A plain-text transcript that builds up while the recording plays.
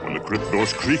When the crypt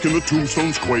doors creak and the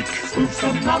tombstones quake, Spoofs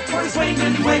come out for a swing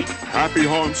and wake, happy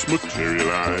haunts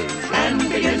materialize, and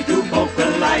begin to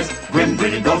vocalize. Grim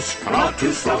grinning ghosts come out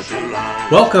to socialize.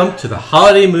 Welcome to the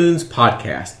Holiday Moons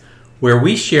podcast, where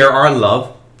we share our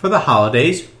love for the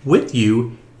holidays with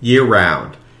you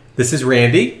year-round. This is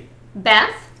Randy.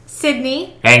 Beth,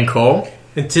 Sydney, And Cole.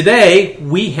 And today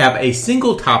we have a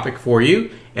single topic for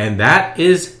you, and that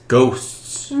is ghosts.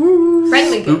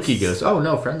 friendly Spooky ghosts. ghosts. Oh,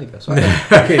 no, friendly ghosts. Okay.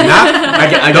 Okay,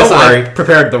 I don't guess worry. I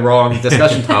prepared the wrong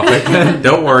discussion topic.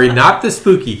 Don't worry, not the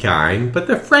spooky kind, but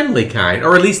the friendly kind,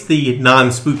 or at least the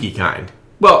non-spooky kind.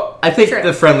 Well, I think True.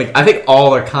 I think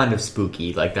all are kind of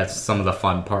spooky. Like, that's some of the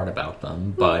fun part about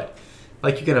them. But,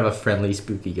 like, you can have a friendly,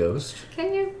 spooky ghost.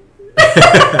 Can you?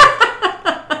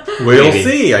 We'll Maybe.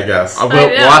 see, I guess. We'll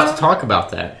have to talk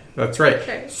about that. That's right.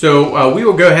 Okay. So we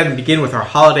will go ahead and begin with our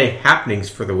holiday happenings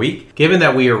for the week. Given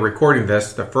that we are recording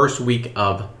this the first week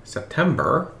of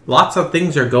September, lots of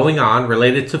things are going on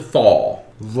related to fall.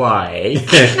 Like,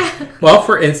 Well,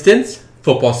 for instance,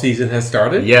 football season has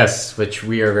started, yes, which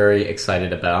we are very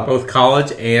excited about. both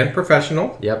college and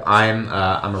professional. Yep, I'm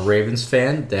a Ravens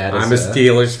fan. Dad is I'm a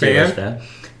Steelers fan.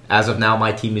 As of now,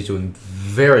 my team is doing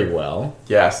very well.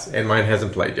 Yes, and mine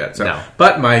hasn't played yet. So. No.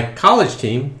 But my college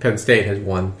team, Penn State, has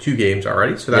won 2 games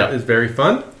already, so that Yep. is very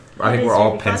fun. I think is we're all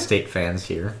really Penn fun. State fans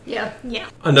here. Yeah.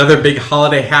 Another big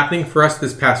holiday happening for us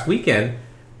this past weekend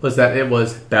was that it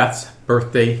was Beth's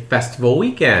birthday festival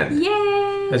weekend.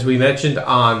 Yay! As we mentioned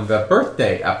on the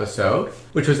birthday episode,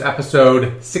 which was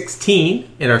episode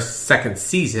 16 in our second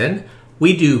season,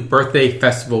 we do birthday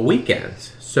festival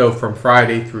weekends. So from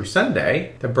Friday through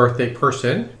Sunday, the birthday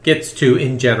person gets to,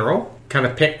 in general, kind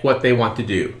of pick what they want to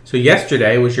do. So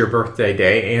yesterday was your birthday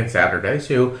day and Saturday,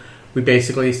 so we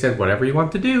basically said whatever you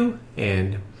want to do,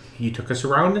 and you took us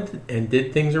around and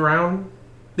did things around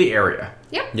the area.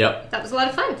 Yep. That was a lot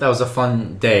of fun. That was a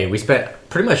fun day. We spent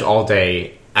pretty much all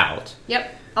day out.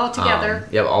 Yep. All together.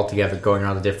 All together, going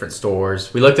around the different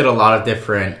stores. We looked at a lot of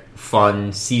different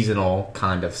fun, seasonal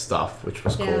kind of stuff, which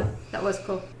was Yeah, cool. that was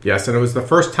cool. Yes, and it was the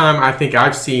first time I think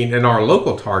I've seen in our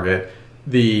local Target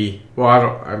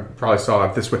I probably saw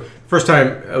it this week. First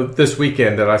time this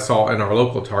weekend that I saw in our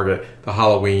local Target the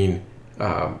Halloween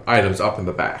items up in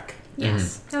the back.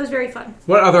 Yes, that was very fun.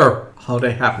 What other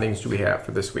holiday happenings do we have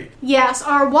for this week? Yes,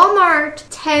 our Walmart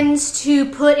tends to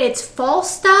put its fall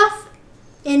stuff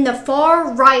in the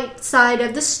far right side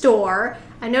of the store.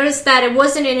 I noticed that it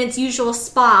wasn't in its usual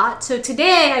spot, so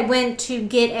today I went to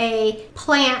get a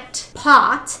plant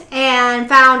pot and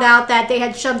found out that they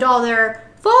had shoved all their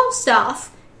fall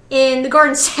stuff in the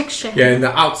garden section. Yeah, in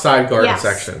the outside garden Yes.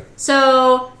 section.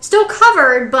 So, still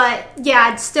covered, but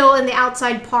yeah, it's still in the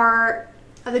outside part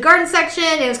of the garden section.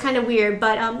 It was kind of weird,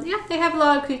 but yeah, they have a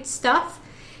lot of cute stuff.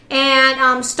 And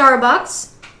Starbucks,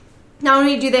 not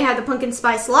only do they have the pumpkin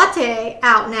spice latte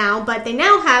out now, but they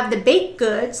now have the baked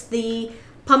goods, the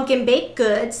pumpkin baked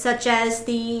goods, such as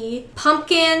the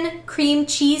pumpkin cream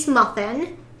cheese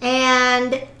muffin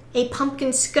and a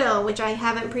pumpkin skull, which I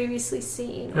haven't previously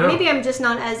seen. Or Oh. maybe I'm just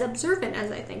not as observant as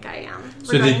I think I am.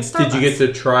 So regarding did you get Starbucks.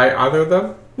 to try either of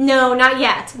them? No, not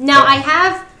yet. Now, Oh. I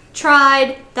have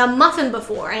tried the muffin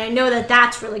before, and I know that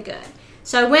that's really good.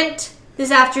 So I went this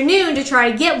afternoon to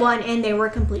try to get one, and they were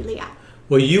completely out.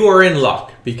 Well, you are in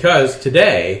luck because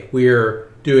today we're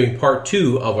doing part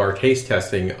 2 of our taste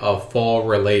testing of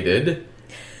fall-related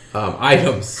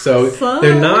items. So Fun.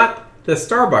 they're not the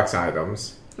Starbucks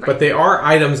items, but they are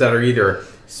items that are either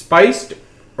spiced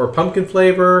or pumpkin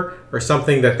flavor or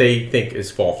something that they think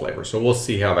is fall flavor. So we'll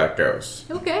see how that goes.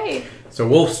 Okay. So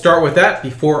we'll start with that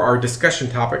before our discussion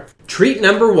topic. Treat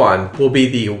number 1 will be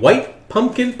the white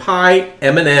pumpkin pie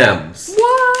M&Ms.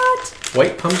 What?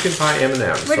 White pumpkin pie M&Ms.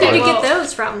 Where So did you I- get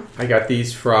those from? I got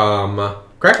these from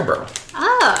Cracker Barrel.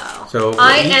 Oh. So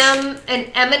I each- am an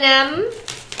M&M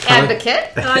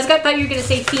advocate. Oh, I thought you were going to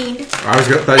say fiend. thought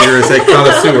you were going to say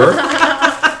connoisseur.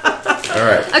 All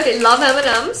right. Okay, love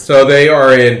M&Ms. So they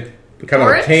are in kind of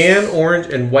Orange? tan, orange,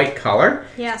 and white color.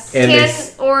 Yes. And Tan,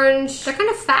 they, orange, They're kind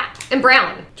of fat. and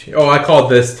brown. I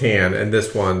called this tan and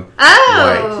this one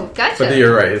Oh, white. gotcha. But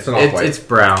you're right. It's an off-white. It's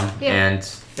brown Yeah. and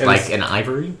And like it's- an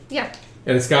ivory. Yeah.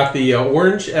 And it's got the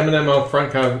orange M&M out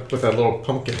front, kind of with a little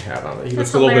pumpkin hat on it. He That's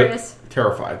looks a little hilarious. bit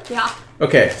terrified. Yeah.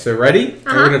 Okay, so ready?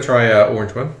 Uh-huh. We're going to try an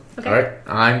orange one. Okay. All right,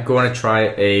 I'm going to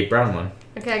try a brown one.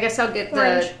 Okay, I guess I'll get the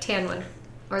Orange. tan one.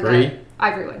 Or Three. the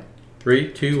ivory one.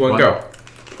 3, 2, 1, One. go.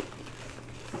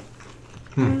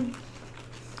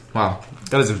 Wow,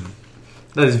 that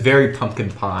is very pumpkin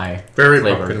pie. Very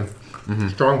flavored. pumpkin.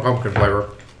 Strong pumpkin flavor.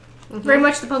 Very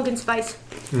much the pumpkin spice.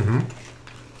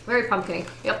 Very pumpkin.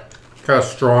 Yep. Kind of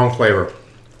strong flavor.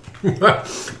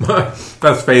 My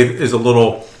best faith is a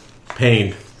little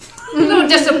pained. A little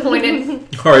disappointed.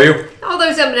 Are you? All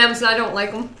those M&Ms, and I don't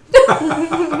like them.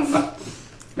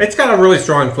 It's got a really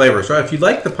strong flavor. So if you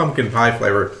like the pumpkin pie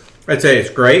flavor, I'd say it's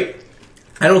great.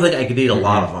 I don't think I could eat a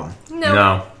lot of them.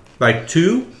 No. Like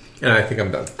 2, and I think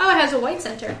I'm done. Oh, it has a white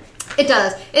center. It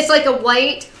does. It's like a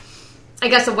white, I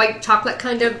guess a white chocolate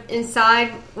kind of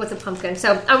inside with a pumpkin.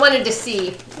 So I wanted to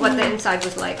see what the inside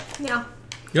was like. Yeah.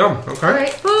 Yum. Okay. All right.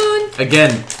 Fun.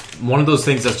 Again, one of those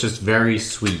things that's just very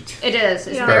sweet. It is.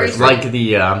 It's Yeah. very It's sweet. Like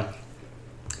the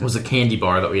was a candy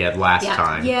bar that we had last Yeah.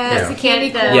 time. Yes, Yeah. the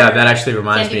candy corn. Yeah, that actually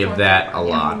reminds Candy me of corn. that a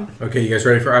lot. Okay, you guys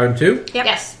ready for item 2? Yep.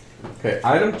 Yes. Okay,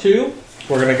 item 2.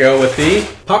 We're gonna go with the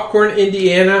Popcorn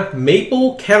Indiana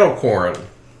Maple Kettle Corn.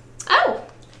 Oh,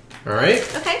 All right.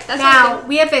 okay. That's Now, good.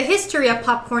 we have a history of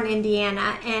Popcorn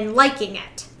Indiana and liking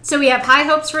it. So we have high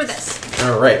hopes for this.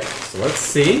 All right. So let's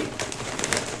see.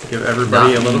 Give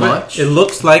everybody Not a little much. bit. It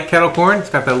looks like kettle corn. It's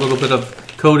got that little bit of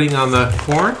coating on the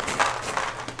corn.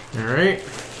 All right.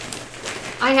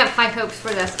 I have high hopes for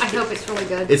this. I hope it's really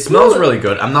good. It smells really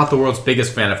good. I'm not the world's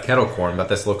biggest fan of kettle corn, but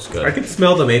this looks I good. can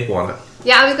smell the maple on it.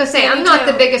 Yeah, I was gonna say Yeah, I'm me not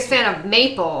too. the biggest fan of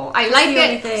maple. I like the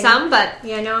only it thing. some, but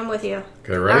Yeah, no, I'm with you.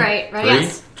 Okay, ready? All right, ready? 3,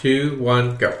 Yes. 2,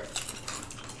 1, go.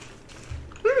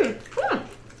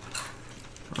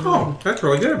 Oh, that's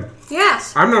really good.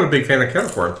 Yes. I'm not a big fan of kettle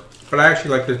corn, but I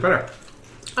actually like this better.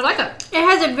 I like it. It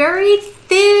has a very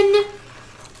thin,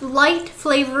 light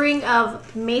flavoring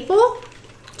of maple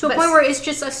to a But point where it's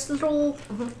just a little,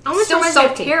 almost Still reminds me of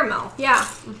salty. caramel. Yeah.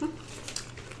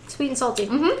 Sweet and salty.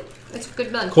 It's a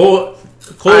good blend. Cole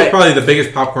is I- probably the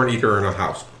biggest popcorn eater in the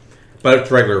house, but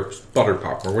it's regular buttered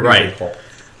popcorn. What do you Right. think,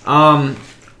 Cole?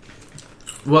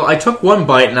 Well, I took one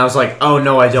bite and I was like, oh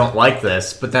no, I don't like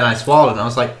this. But then I swallowed it and I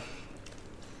was like,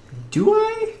 do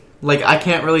I? Like, I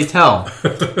can't really tell.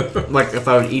 Like, if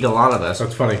I would eat a lot of this.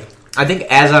 That's funny. I think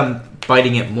as I'm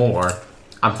biting it more,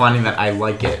 I'm finding that I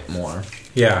like it more.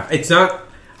 Yeah, it's not.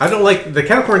 I don't like the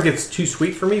kettle corn gets too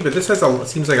sweet for me, but this has a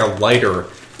seems like a lighter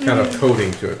kind of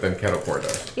coating to it than kettle corn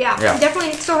does. Yeah. Yeah. Definitely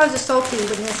it still has a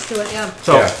saltiness to it. Yeah.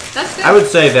 So, Yeah. That's good. I would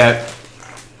say that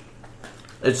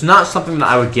it's not something that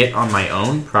I would get on my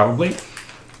own, probably.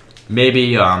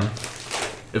 Maybe,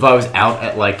 if I was out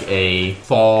at like a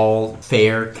fall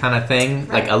fair kind of thing,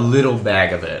 like a little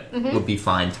bag of it would be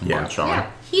fine to Yeah. munch on. Yeah.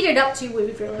 Heat it up too would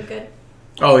be really good.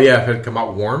 Oh yeah, if it come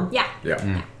out warm. Yeah.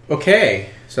 Yeah. Okay,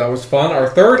 so that was fun. Our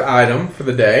third item for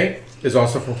the day is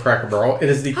also from Cracker Barrel. It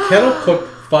is the kettle cooked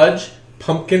fudge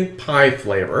pumpkin pie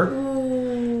flavor,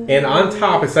 and on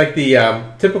top it's like the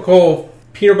typical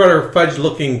peanut butter fudge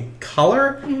looking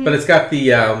color, but it's got the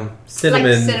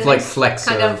cinnamon, cinnamon. Like flecks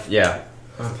Kind of, of- yeah.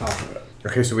 on top of it.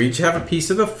 Okay, so we each have a piece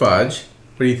of the fudge.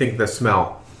 What do you think of the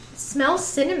smell? It smells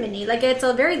cinnamony. Like it's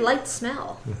a very light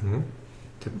smell.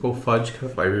 Typical fudge kind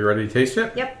of flavor. You ready to taste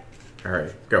it? Yep. All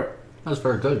right, go. That was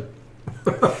very good.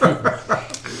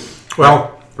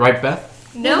 Well, Right,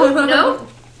 Beth? No,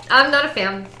 I'm not a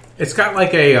fan. it's got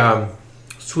like a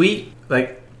sweet,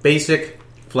 like basic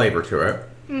flavor to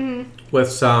it,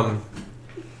 with some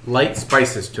light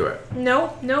spices to it.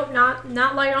 Nope, not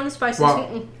light on the spices.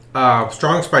 Well,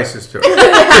 strong spices to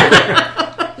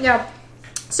it. Yeah.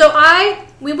 So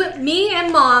me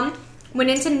and Mom went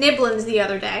into Niblin's the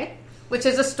other day. Which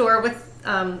is a store with a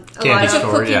Candy lot It's of a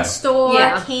store, cookie yeah. store,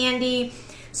 Yeah. candy.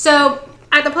 So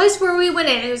at the place where we went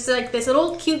in, it was like this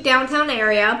little cute downtown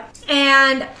area,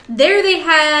 and there they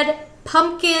had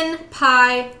pumpkin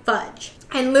pie fudge.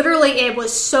 And literally, it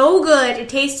was so good. It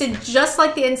tasted just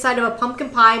like the inside of a pumpkin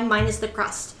pie minus the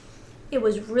crust. It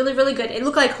was really, really good. It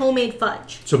looked like homemade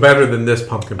fudge. So better than this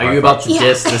pumpkin pie. Are you about to Yeah.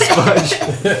 diss this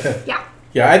fudge? Yeah.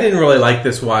 Yeah, I didn't really like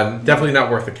this one. Definitely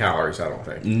not worth the calories, I don't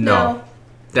think. No.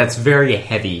 That's very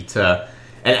heavy to...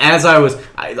 And as I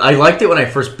liked it when I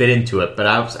first bit into it, but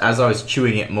as I was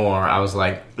chewing it more, I was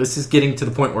like, this is getting to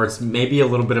the point where it's maybe a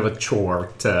little bit of a chore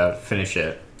to finish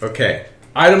it. Okay.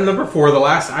 Item number 4, the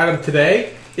last item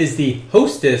today, is the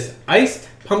Hostess Iced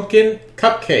Pumpkin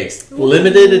Cupcakes.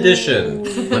 Limited edition.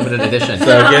 Limited edition. So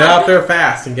get out there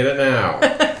fast and get it now.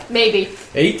 maybe.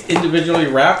 8 individually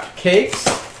wrapped cakes.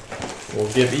 We'll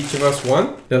give each of us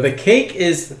one. Now the cake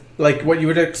is like what you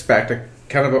would expect, a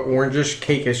kind of an orangish,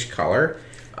 cakeish color.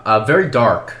 Very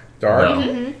dark. Dark.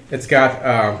 though. It's got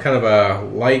kind of a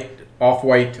light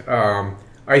off-white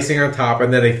icing on top,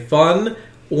 and then a fun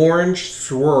orange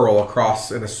swirl across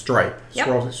in a stripe. Yep.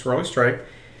 Swirly stripe.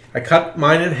 I cut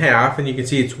mine in half, and you can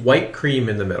see it's white cream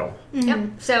in the middle.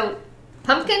 Yep. So,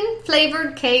 pumpkin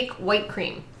flavored cake, white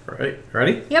cream. All right,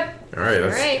 ready? Yep. All right,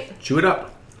 let's All right. chew it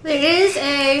up. It is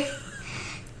a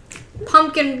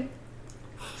pumpkin.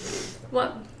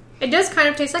 What? It does kind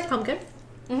of taste like pumpkin.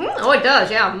 Oh, it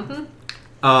does, yeah.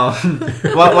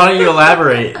 Mm-hmm. Why don't you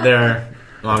elaborate there?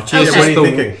 She has Okay. just What are you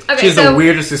thinking? Okay, she has so- the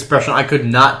weirdest expression. I could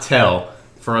not tell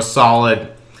for a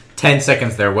solid 10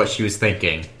 seconds there what she was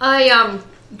thinking. I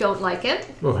don't like it.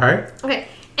 Okay. Okay,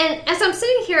 and as I'm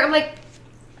sitting here, I'm like,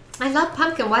 I love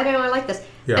pumpkin. Why don't I like this?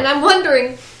 Yeah. And I'm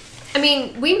wondering, I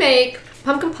mean, we make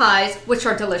pumpkin pies, which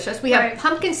are delicious. We have Right.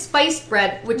 pumpkin spice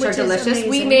bread, which are is delicious.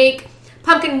 We amazing. make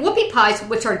pumpkin whoopie pies,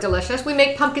 which are delicious. We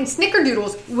make pumpkin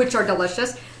snickerdoodles, which are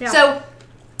delicious. Yeah. So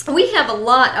we have a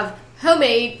lot of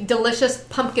homemade, delicious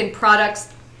pumpkin products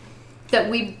that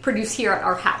we produce here at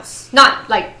our house. Not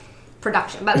like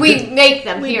production, but we make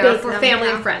them We here bake for them, family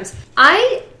yeah. and friends.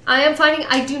 I am finding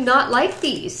I do not like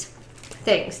these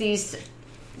things, these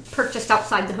purchased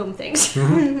outside the home things.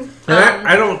 And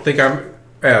I don't think I'm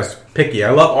as picky.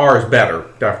 I love ours better,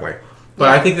 definitely. But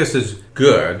Yeah. I think this is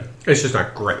good. It's just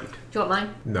not great. Do you want mine?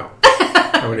 No.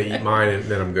 I'm going to eat mine and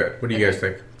then I'm good. What do you guys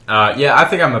think? Yeah, I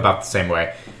think I'm about the same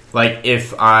way. Like,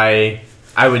 if I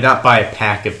would not buy a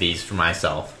pack of these for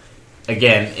myself.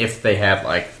 Again, if they had,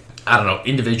 like, I don't know,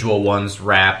 individual ones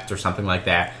wrapped or something like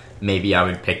that, maybe I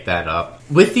would pick that up.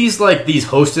 With these, like, these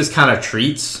Hostess kind of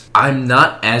treats, I'm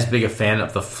not as big a fan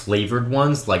of the flavored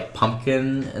ones, like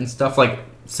pumpkin and stuff. Like,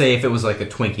 say if it was like a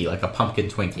Twinkie, like a pumpkin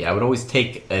Twinkie, I would always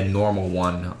take a normal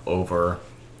one over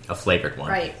a flavored one.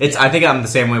 Right. I think I'm the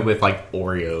same way with, like,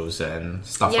 Oreos and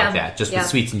stuff like that, just with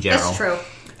sweets in general. That's true.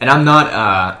 And I'm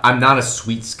not a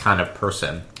sweets kind of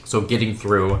person. So getting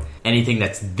through anything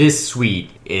that's this sweet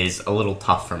is a little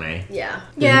tough for me. Yeah.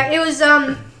 Yeah, it was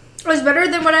better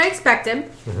than what I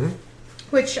expected.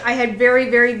 Which I had very,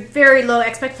 very, very low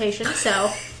expectations. So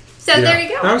There you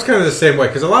go. I was kind of the same way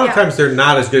because a lot of Yeah. times they're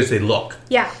not as good as they look,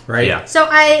 yeah. right? Yeah. So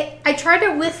I tried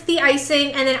it with the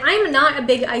icing, and then I'm not a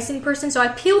big icing person, so I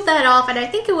peeled that off, and I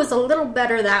think it was a little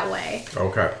better that way.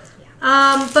 Okay.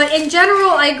 But in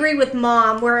general, I agree with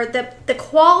Mom, where the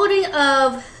quality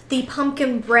of the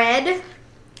pumpkin bread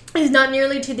is not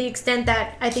nearly to the extent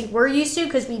that I think we're used to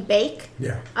because we bake.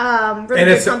 Yeah. Really And good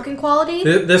it's- pumpkin quality.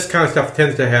 This kind of stuff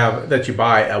tends to have, that you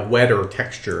buy, a wetter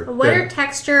texture. A wetter than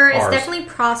texture. It's ours. definitely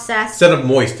processed. Instead of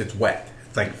moist, it's wet.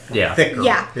 It's like Yeah. thicker.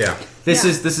 Yeah. Yeah. This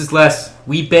Yeah. is less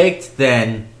we baked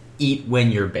than eat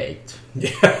when you're baked.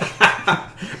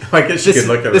 I guess you This, could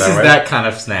look at it this that is way. that kind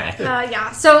of snack.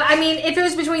 Yeah. So, I mean, if it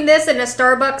was between this and a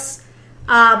Starbucks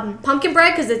pumpkin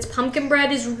bread, because its pumpkin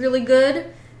bread is really good,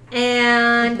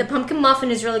 and the pumpkin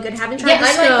muffin is really good. Haven't tried Yeah, the I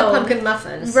like the stone. pumpkin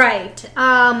muffins. Right.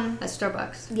 At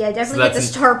Starbucks. Yeah, So definitely get the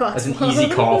Starbucks. That's an one. easy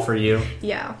call for you.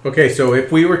 Yeah. Okay, so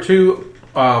if we were to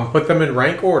put them in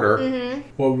rank order, Mm-hmm.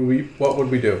 what would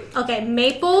we do? Okay,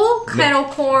 maple, kettle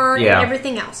corn, Yeah. and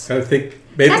everything else. I think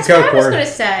maple That's what kettle I was corn. going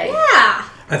to say. Yeah.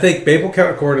 I think maple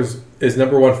kettle corn is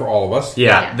number one for all of us.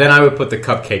 Yeah, Yeah. then I would put the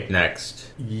cupcake next.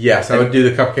 Yes, I would do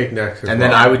the cupcake next, as And then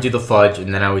well. I would do the fudge,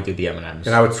 and then I would do the M&Ms.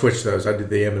 and I would switch those. I'd do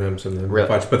the M&Ms and then Really?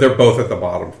 the fudge, but they're both at the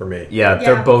bottom for me, Yeah, Yeah.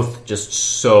 they're both just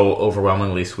so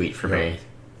overwhelmingly sweet for me.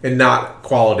 and not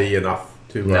quality enough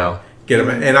to No. get them.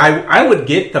 And I would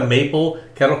get the maple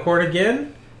kettle corn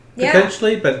again Yeah.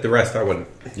 potentially, but the rest I wouldn't.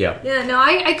 Yeah. Yeah, no,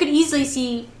 I could easily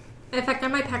see. In fact, I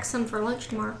might pack some for lunch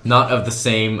tomorrow. Not of the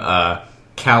same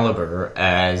caliber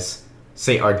as,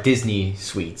 say, our Disney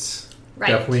sweets. Right.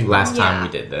 Definitely Last time Yeah. we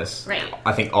did this. Right.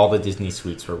 I think all the Disney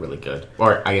sweets were really good.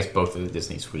 Or I guess both of the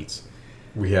Disney sweets.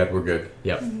 were good.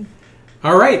 Yep.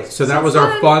 All right, so that was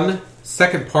our fun. fun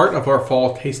second part of our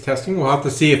fall taste testing. We'll have to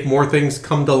see if more things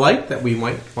come to light that we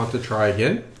might want to try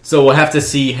again. So we'll have to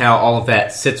see how all of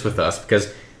that sits with us,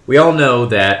 because we all know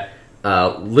that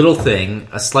little thing,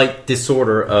 a slight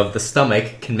disorder of the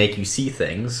stomach, can make you see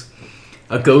things.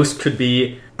 A ghost could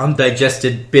be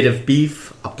undigested bit of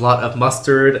beef, a blot of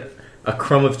mustard, a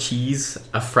crumb of cheese,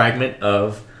 a fragment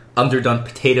of underdone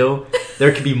potato.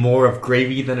 There could be more of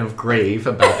gravy than of grave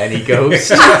about any ghost.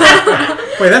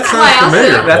 Wait, that sounds Wow,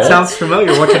 familiar. so- That Paul. sounds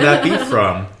familiar. What could that be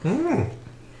from?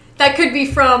 That could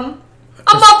be from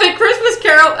a Muppet Christmas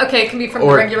Carol. Okay, it can be from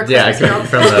the regular yeah, it Christmas could Carol. be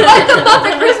from the. The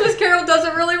Muppet Christmas Carol does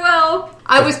it really well.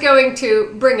 I was going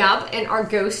to bring up in our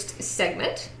ghost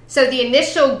segment. So the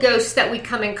initial ghosts that we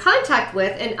come in contact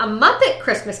with in A Muppet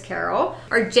Christmas Carol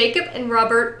are Jacob and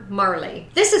Robert Marley.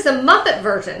 This is the Muppet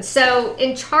version. So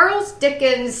in Charles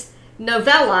Dickens'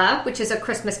 novella, which is A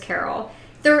Christmas Carol,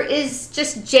 there is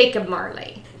just Jacob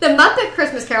Marley. The Muppet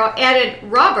Christmas Carol added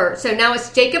Robert, so now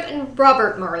it's Jacob and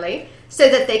Robert Marley, so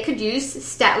that they could use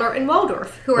Statler and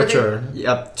Waldorf, who are Which the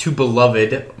are two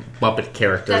beloved Muppet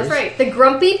characters. That's right. The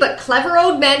grumpy but clever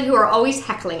old men who are always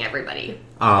heckling everybody.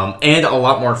 And a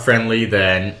lot more friendly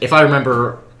than, if I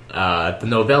remember the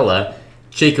novella,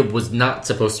 Jacob was not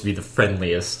supposed to be the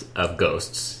friendliest of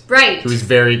ghosts. Right. He was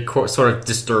very sort of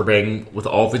disturbing with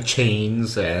all the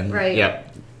chains and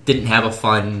didn't have a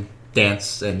fun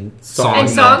dance and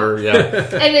song number. Yeah.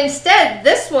 And instead,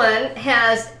 this one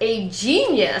has a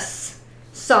genius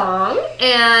song,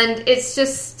 and it's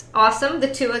just awesome.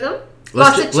 The two of them.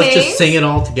 Let's just sing it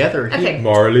all together. Okay.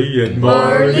 Marley and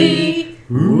Marley.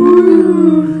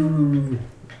 Ooh.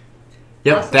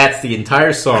 Yep, awesome. That's the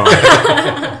entire song.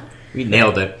 We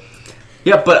nailed it.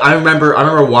 Yeah, but I remember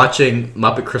watching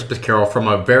Muppet Christmas Carol from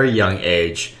a very young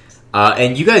age.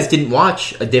 And you guys didn't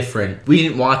watch we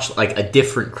didn't watch like a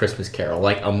different Christmas Carol,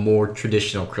 like a more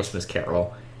traditional Christmas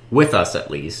Carol, with us at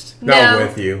least. Not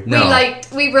with you. No.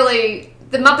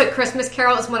 The Muppet Christmas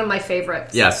Carol is one of my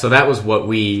favorites. Yeah, so that was what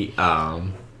we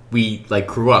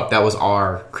grew up. That was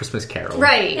our Christmas Carol.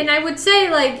 Right. And I would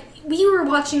say, like, we were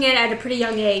watching it at a pretty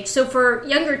young age. So for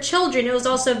younger children, it was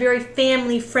also a very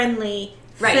family-friendly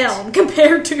film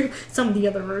compared to some of the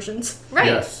other versions. Right.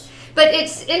 Yes. But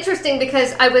it's interesting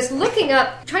because I was looking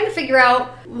up, trying to figure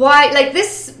out why, like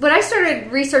this, when I started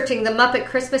researching the Muppet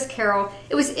Christmas Carol,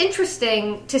 it was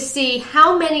interesting to see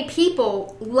how many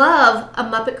people love a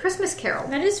Muppet Christmas Carol.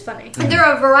 That is funny. And there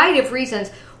are a variety of reasons.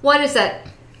 One is that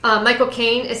Michael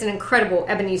Caine is an incredible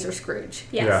Ebenezer Scrooge.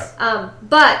 Yes. Yeah.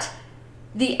 But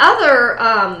the other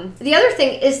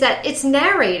thing is that it's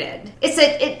narrated.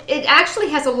 It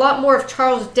actually has a lot more of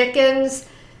Charles Dickens'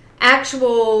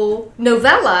 actual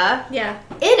novella in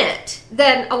it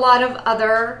than a lot of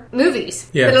other movies.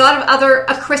 Yes. Than a lot of other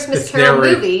A Christmas Carol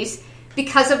movies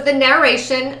because of the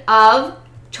narration of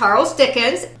Charles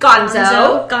Dickens,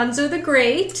 Gonzo the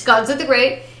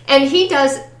Great. And he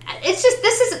does, it's just,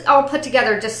 this is all put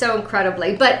together just so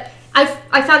incredibly. But I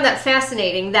found that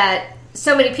fascinating that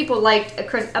so many people liked a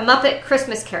Muppet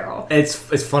Christmas Carol.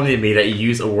 It's funny to me that you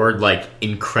use a word like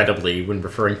incredibly when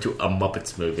referring to a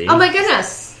Muppets movie. Oh my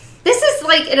goodness. This is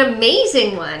like an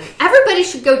amazing one. Everybody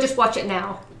should go just watch it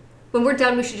now. When we're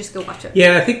done, we should just go watch it. Yeah,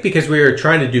 and I think because we were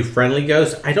trying to do Friendly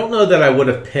Ghosts, I don't know that I would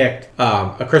have picked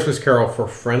A Christmas Carol for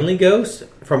Friendly Ghosts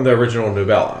from the original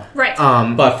novella. Right.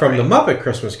 But from the Muppet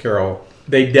Christmas Carol,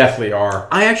 they definitely are.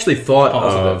 I actually thought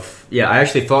positive.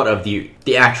 of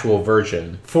the actual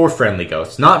version for Friendly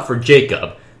Ghosts, not for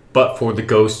Jacob, but for the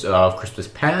Ghost of Christmas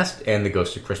Past and the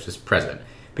Ghost of Christmas Present.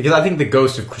 Because I think the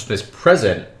Ghost of Christmas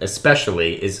Present,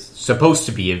 especially, is supposed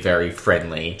to be a very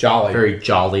friendly, very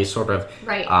jolly sort of,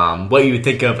 what you would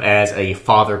think of as a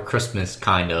Father Christmas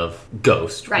kind of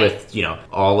ghost, with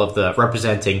all of the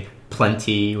representing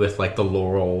plenty with like the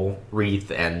laurel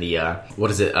wreath and the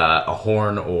a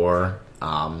horn or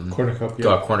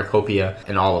cornucopia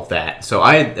and all of that. So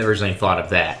I had originally thought of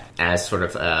that as sort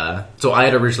of rather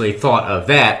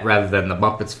than the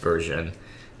Muppets version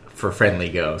for Friendly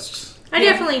Ghosts. I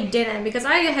definitely didn't, because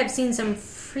I have seen some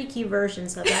freaky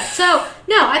versions of that. So,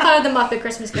 no, I thought of the Muppet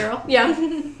Christmas Carol.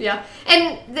 Yeah.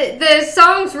 And the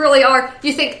songs really are,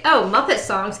 you think, oh, Muppet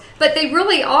songs, but they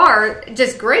really are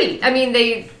just great. I mean,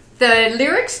 the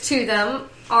lyrics to them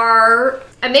are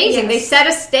amazing. Yes. They set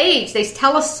a stage. They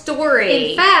tell a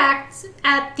story. In fact,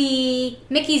 at the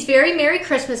Mickey's Very Merry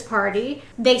Christmas Party,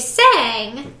 they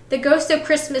sang the Ghost of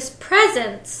Christmas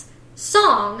Presents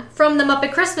song from the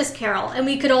Muppet Christmas Carol, and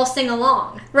we could all sing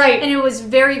along. Right. And it was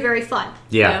very, very fun.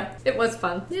 Yeah. It was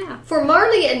fun. Yeah. For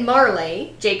Marley and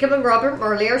Marley, Jacob and Robert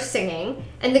Marley are singing,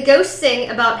 and the ghosts sing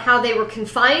about how they were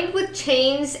confined with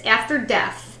chains after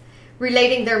death,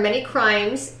 relating their many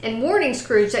crimes, and warning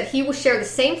Scrooge that he will share the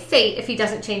same fate if he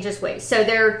doesn't change his ways. So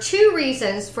there are two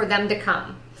reasons for them to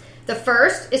come. The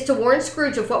first is to warn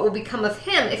Scrooge of what will become of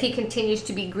him if he continues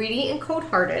to be greedy and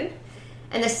cold-hearted.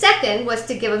 And the second was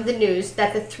to give him the news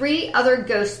that the three other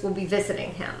ghosts will be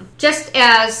visiting him, just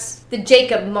as the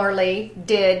Jacob Marley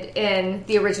did in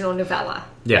the original novella.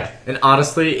 Yeah, and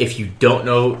honestly, if you don't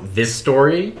know this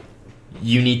story,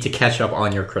 you need to catch up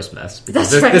on your Christmas.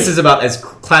 Because this is about as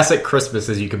classic Christmas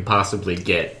as you can possibly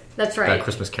get. That's right. That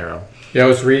Christmas Carol. Yeah, I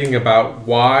was reading about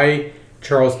why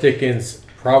Charles Dickens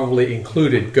probably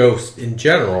included ghosts in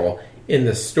general in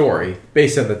the story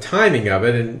based on the timing of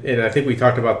it, and I think we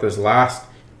talked about this last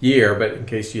year, but in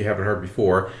case you haven't heard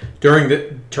before, during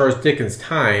the Charles Dickens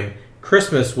time,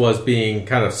 Christmas was being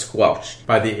kind of squelched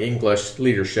by the English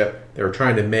leadership. They were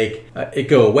trying to make it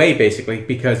go away, basically,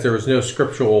 because there was no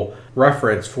scriptural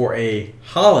reference for a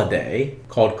holiday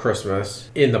called Christmas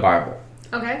in the Bible.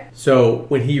 Okay. So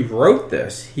when he wrote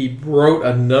this, he wrote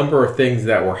a number of things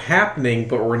that were happening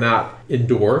but were not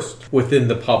endorsed within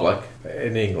the public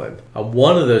in England.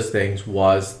 One of those things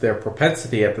was their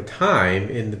propensity at the time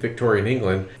in the Victorian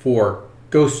England for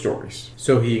ghost stories.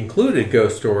 So he included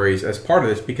ghost stories as part of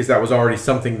this because that was already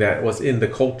something that was in the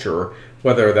culture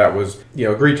whether that was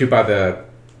agreed to by the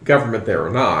government there or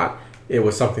not. It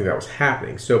was something that was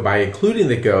happening. So by including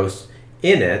the ghosts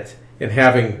in it and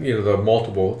having the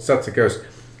multiple sets of ghosts,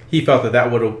 he felt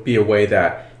that would be a way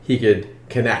that he could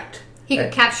connect. He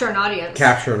could capture an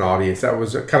audience. That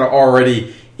was kind of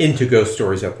already into ghost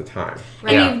stories at the time.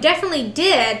 Right. And you definitely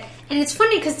did. And it's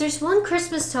funny because there's one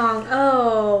Christmas song.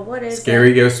 Oh, what is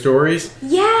Scary it? Ghost Stories?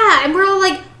 Yeah, and we're all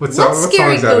like, what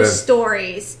Scary Ghost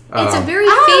Stories? It's a very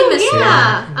famous one.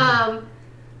 Yeah.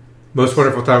 Most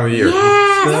Wonderful Time of the Year. Yes.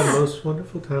 It's the most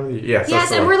wonderful time of the year.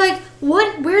 Yes, and we're like,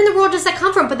 where in the world does that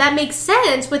come from? But that makes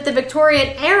sense with the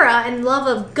Victorian era and love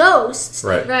of ghosts.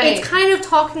 Right. It's kind of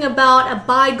talking about a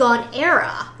bygone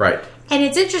era. Right. And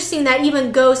it's interesting that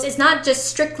even ghosts is not just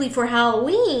strictly for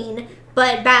Halloween,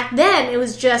 but back then it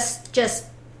was just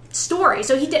story.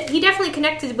 So he definitely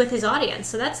connected with his audience.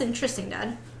 So that's interesting,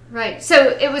 Dad. Right.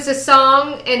 So it was a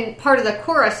song, and part of the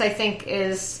chorus, I think,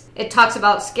 it talks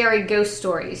about scary ghost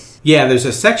stories. Yeah, there's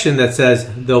a section that says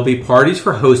there'll be parties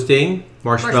for hosting,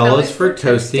 marshmallows for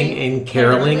toasting, and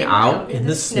caroling out in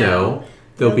the snow.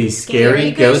 There'll be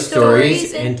scary ghost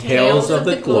stories and tales of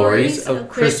the glories of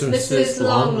Christmases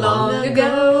long, long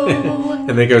ago. And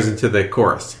then it goes into the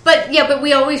chorus. But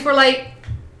we always were like,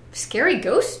 scary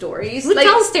ghost stories? Who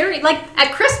tells scary,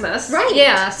 at Christmas? Right.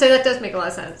 Yeah, so that does make a lot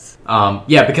of sense.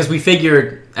 Because we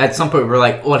figured at some point we were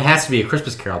like, well, it has to be a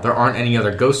Christmas Carol. There aren't any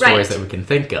other ghost stories that we can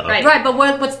think of. Right, but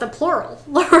what's the plural?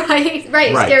 Right,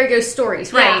 scary ghost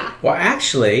stories, right. Yeah. Well,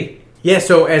 actually,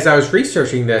 so as I was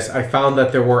researching this, I found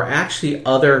that there were actually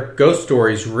other ghost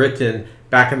stories written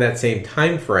back in that same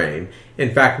time frame.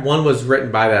 In fact, one was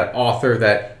written by that author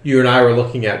that you and I were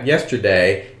looking at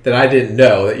yesterday that I didn't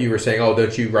know, that you were saying, oh,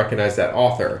 don't you recognize that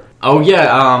author? Oh,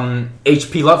 yeah,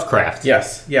 H.P. Lovecraft.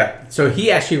 Yes, yeah. So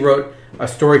he actually wrote a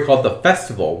story called The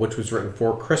Festival, which was written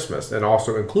for Christmas and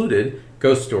also included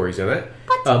ghost stories in it.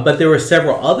 But there were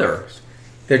several others.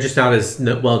 They're just not as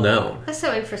well known. That's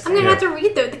so interesting. I'm going to have to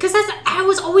read those, because that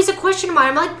was always a question of mine.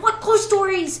 I'm like, what ghost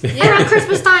stories around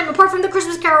Christmas time, apart from the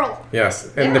Christmas Carol?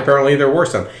 Yes, and apparently there were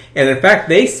some. And in fact,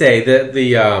 they say that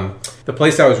the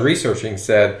place I was researching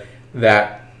said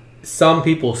that some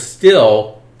people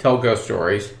still tell ghost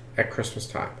stories at Christmas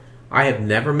time. I have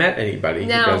never met anybody who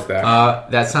does that.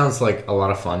 That sounds like a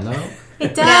lot of fun, though.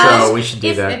 It does. So we should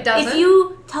do that. It doesn't. If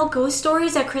you tell ghost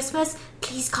stories at Christmas,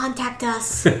 please contact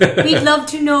us. We'd love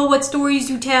to know what stories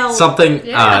you tell. Something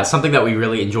that we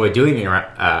really enjoy doing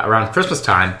around Christmas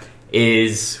time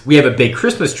is we have a big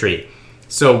Christmas tree.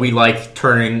 So we like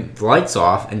turning the lights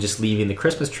off and just leaving the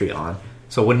Christmas tree on.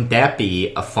 So wouldn't that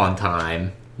be a fun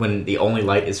time when the only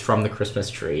light is from the Christmas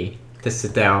tree to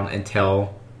sit down and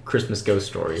tell Christmas ghost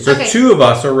stories? So two of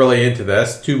us are really into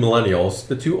this, 2 millennials.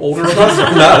 The 2 older of us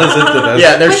are not as into this.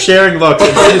 Yeah, they're sharing looks.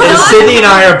 And Sydney and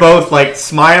I are both like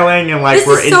smiling and like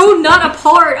this is so not a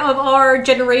part of our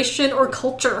generation or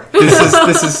culture.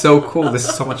 This is so cool. This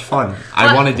is so much fun.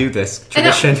 I want to do this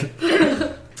tradition.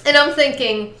 And I'm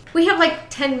thinking, we have like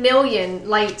 10 million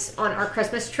lights on our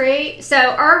Christmas tree, so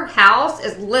our house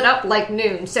is lit up like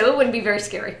noon, so it wouldn't be very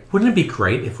scary. Wouldn't it be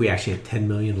great if we actually had 10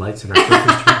 million lights in our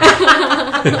Christmas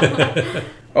tree?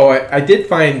 I did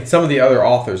find some of the other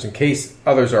authors, in case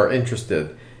others are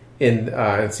interested, in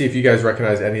and see if you guys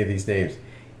recognize any of these names.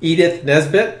 Edith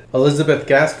Nesbit, Elizabeth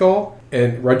Gaskell,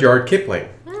 and Rudyard Kipling.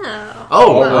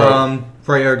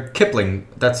 Rudyard Kipling.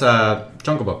 That's a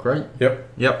Jungle Book, right?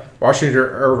 Yep. Washington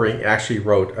Irving actually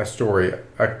wrote a story,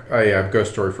 a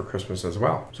ghost story for Christmas as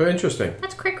well. So interesting.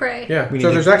 That's cray-cray. Yeah,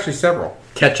 so there's actually several.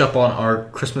 Catch up on our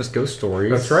Christmas ghost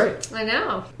stories. That's right. I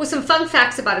know. Well, some fun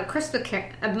facts about a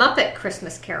Muppet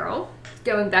Christmas Carol,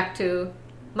 going back to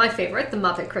my favorite, the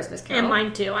Muppet Christmas Carol. And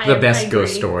mine too. The best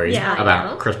ghost story Yeah,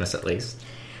 about Christmas, at least.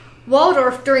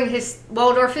 Waldorf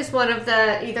is one of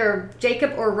the, either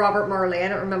Jacob or Robert Marley, I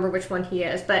don't remember which one he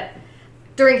is, but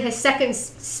during his second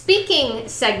speaking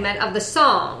segment of the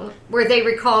song, where they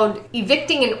recalled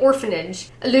evicting an orphanage,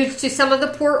 alludes to some of the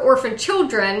poor orphan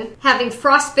children having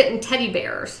frostbitten teddy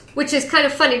bears, which is kind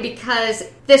of funny because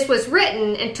this was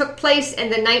written and took place in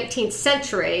the 19th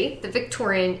century, the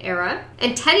Victorian era,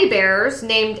 and teddy bears,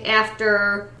 named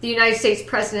after the United States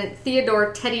President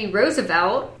Theodore Teddy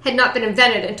Roosevelt, had not been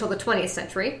invented until the 20th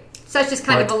century. So it's just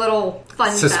kind of a little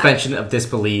fun suspension of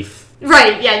disbelief.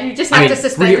 Right, yeah, you just have to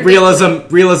suspend your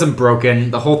realism broken.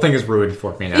 The whole thing is ruined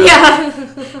for me now.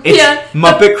 Yeah.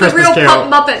 Muppet Christmas real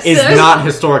Carol Muppets is not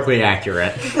historically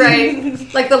accurate.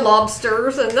 Right. Like the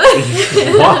lobsters and the,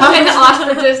 What? and the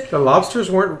ostriches. The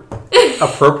lobsters weren't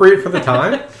appropriate for the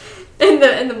time?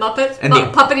 And the Muppets, And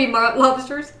the- puppety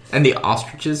lobsters, And the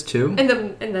ostriches, too. and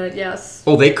the yes,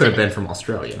 Oh, they could have been from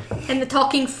Australia. And the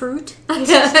talking fruit. and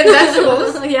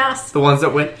vegetables. Yes. The ones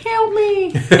that went, help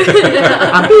me!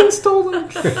 I'm being stolen!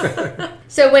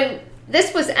 So when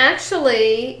this was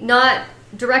actually not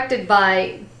directed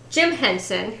by Jim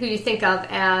Henson, who you think of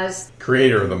as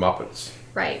Creator of the Muppets.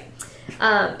 right.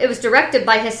 It was directed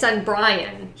by his son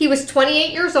Brian. He was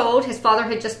 28 years old. His father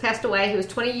had just passed away. He was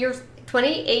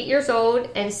 28 years old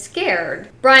and scared.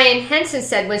 Brian Henson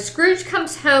said, when Scrooge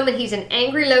comes home and he's an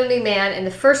angry, lonely man and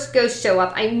the first ghosts show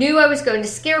up, I knew I was going to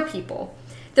scare people.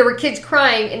 There were kids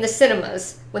crying in the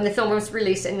cinemas when the film was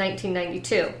released in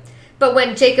 1992. But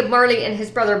when Jacob Marley and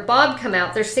his brother Bob come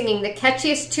out, they're singing the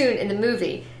catchiest tune in the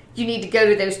movie. You need to go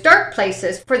to those dark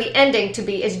places for the ending to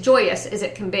be as joyous as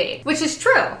it can be. Which is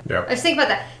true. Yep. I was thinking about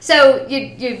that. So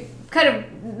you kind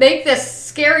of make this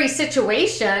scary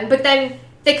situation, but then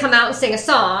they come out and sing a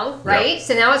song, right? Yep.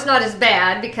 So now it's not as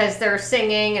bad because they're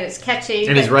singing and it's catchy.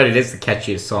 And but- he's right, it is the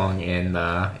catchiest song in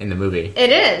the movie. It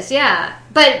is, yeah.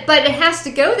 But it has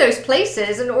to go those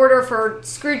places in order for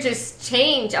Scrooge's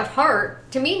change of heart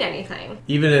to mean anything.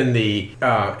 Even in the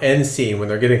end scene, when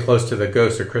they're getting close to the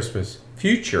Ghost of Christmas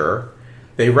Future,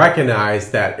 they recognize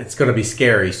that it's going to be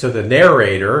scary. So the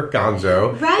narrator,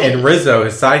 Gonzo, Right. and Rizzo,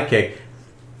 his sidekick,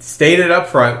 stated up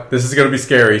front, this is going to be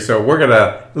scary, so we're going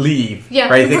to leave. Yeah,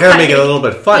 right? They kind of make it a little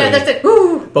bit funny. Yeah, that's it.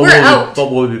 Ooh, but we're out.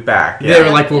 we'll be back. They were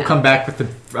Yeah. like, we'll come back with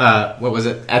the, what was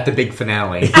it, at the big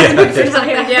finale.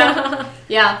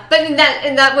 Yeah. But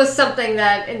that was something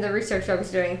that in the research I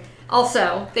was doing.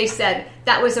 Also, they said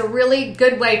that was a really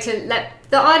good way to let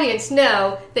the audience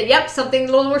know that yep, something a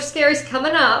little more scary is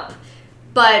coming up,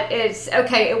 but it's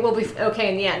okay. It will be okay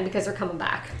in the end because they're coming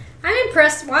back. I'm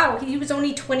impressed. Wow, he was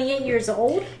only 28 years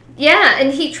old. Yeah,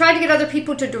 and he tried to get other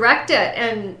people to direct it,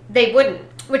 and they wouldn't,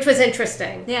 which was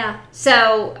interesting. Yeah.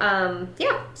 So,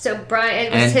 so Brian,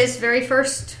 it was And- his very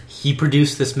first. He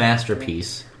produced this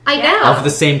masterpiece. I Yeah. know. Off the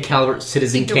same caliber,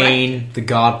 Citizen He directed. Kane, The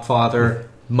Godfather,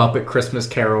 Muppet Christmas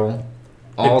Carol.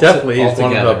 It definitely all is one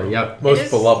together. of the Yep. most It is.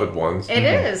 beloved ones. It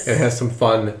is. It has some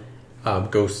fun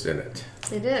ghosts in it.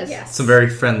 It is. Yes. Some very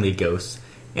friendly ghosts.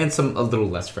 And some a little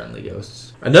less friendly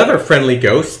ghosts. Another friendly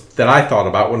ghost that I thought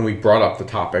about when we brought up the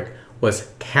topic was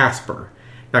Casper.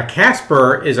 Now,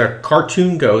 Casper is a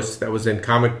cartoon ghost that was in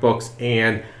comic books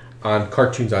and on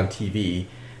cartoons on TV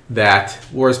that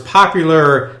was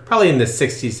popular probably in the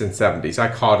 60s and 70s. I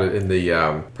caught it in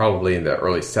the probably in the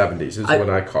early 70s is when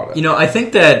I caught it. You know, I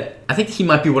think he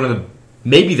might be one of the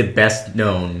maybe the best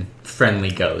known friendly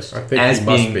ghost. I think he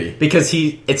must be. Because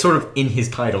it's sort of in his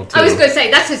title too. I was going to say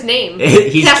that's his name.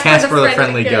 He's Casper the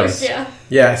Friendly Ghost. Yeah.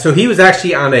 Yeah, so he was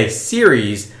actually on a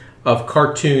series of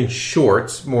cartoon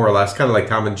shorts, more or less, kind of like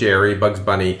Tom and Jerry, Bugs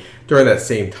Bunny, during that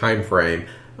same time frame.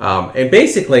 And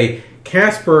basically,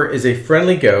 Casper is a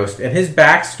friendly ghost, and his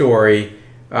backstory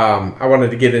I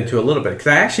wanted to get into a little bit, because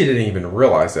I actually didn't even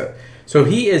realize it. So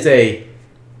he is a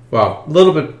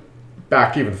little bit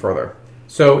back even further.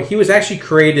 So he was actually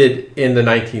created in the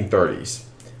 1930s.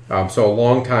 So a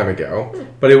long time ago,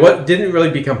 but it didn't really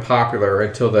become popular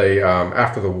until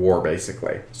after the war,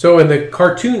 basically. So in the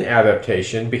cartoon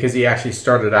adaptation, because he actually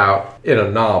started out in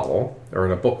a novel or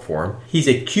in a book form, he's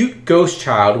a cute ghost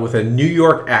child with a New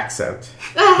York accent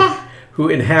who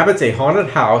inhabits a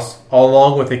haunted house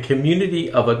along with a community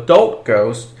of adult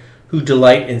ghosts who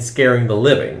delight in scaring the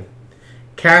living.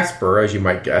 Casper, as you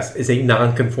might guess, is a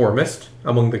nonconformist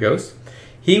among the ghosts.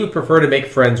 He would prefer to make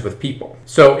friends with people.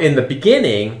 So in the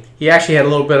beginning, he actually had a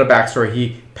little bit of backstory.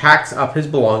 He packs up his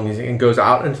belongings and goes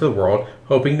out into the world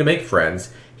hoping to make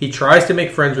friends. He tries to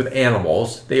make friends with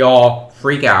animals. They all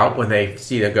freak out when they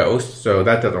see the ghost, so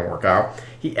that doesn't work out.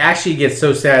 He actually gets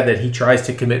so sad that he tries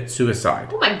to commit suicide.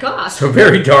 Oh my gosh. So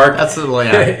very dark That's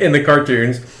the in the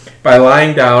cartoons by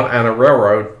lying down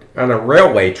on a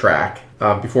railway track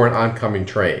before an oncoming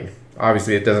train.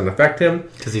 Obviously, it doesn't affect him.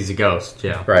 Because he's a ghost,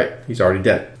 yeah. Right, he's already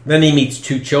dead. Then he meets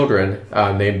two children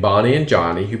named Bonnie and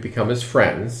Johnny who become his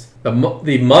friends. The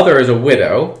mother is a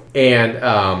widow and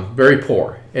very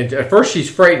poor. And at first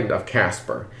she's frightened of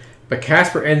Casper. But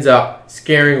Casper ends up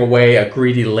scaring away a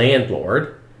greedy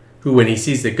landlord who, when he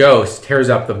sees the ghost, tears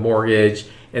up the mortgage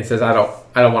and says, I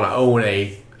don't want to own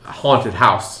a haunted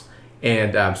house.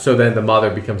 And so then the mother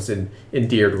becomes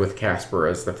endeared with Casper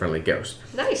as the friendly ghost.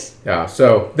 Nice.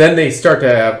 So then they start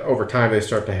to have, over time, they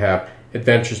start to have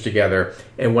adventures together.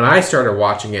 And when I started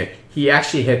watching it, he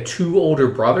actually had two older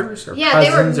brothers or Yeah, they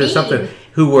were cousins or mean. something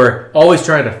who were always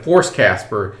trying to force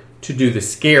Casper to do the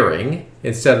scaring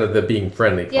instead of the being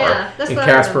friendly part. Yeah, that's and what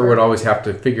I Casper remember. would always have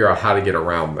to figure out how to get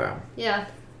around them. Yeah.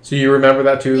 So you remember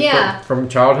that too Yeah. from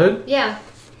childhood? Yeah.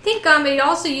 I think it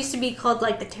also used to be called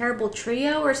like the Terrible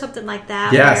Trio or something like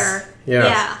that. Yes.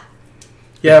 Yes.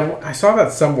 Yeah, I saw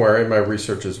that somewhere in my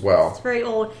research as well. It's very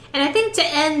old. And I think to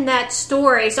end that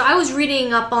story, so I was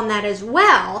reading up on that as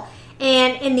well.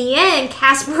 And in the end,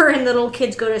 Casper and the little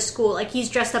kids go to school. Like, he's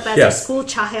dressed up as a school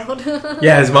child.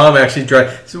 Yeah, his mom actually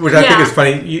dressed, which I think Yeah. is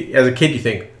funny. As a kid, you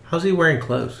think, how's he wearing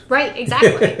clothes? Right,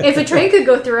 exactly. If a train could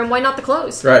go through him, why not the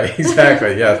clothes? Right,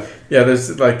 exactly, yeah. Yeah,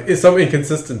 there's like some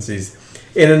inconsistencies.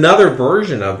 In another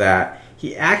version of that,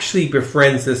 he actually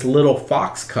befriends this little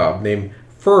fox cub named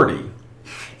Ferdy.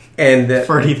 And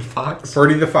Ferdy the fox.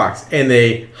 Ferdy the fox. And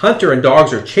the hunter and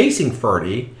dogs are chasing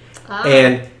Ferdy.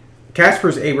 And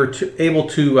Casper's able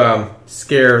to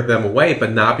scare them away,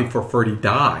 but not before Ferdy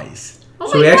dies.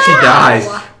 Oh So my he actually God.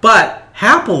 dies. But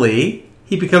happily,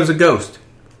 he becomes a ghost.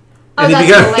 Oh, And that's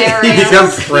he hilarious.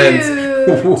 becomes Cute. friends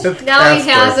with Now he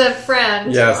Casper. has a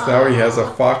friend. Yes, now he has a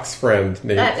fox friend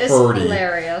named That is Ferdy.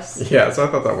 hilarious. Yeah, so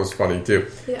I thought that was funny too.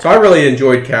 So I really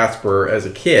enjoyed Casper as a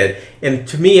kid, and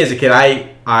to me as a kid,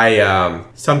 I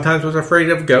sometimes was afraid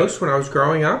of ghosts when I was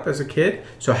growing up as a kid.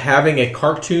 So having a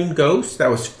cartoon ghost that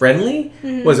was friendly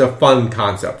was a fun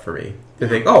concept for me. To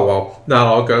think, oh well, not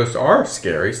all ghosts are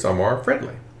scary; some are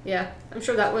friendly. Yeah, I'm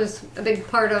sure that was a big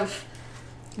part of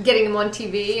getting him on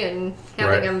TV and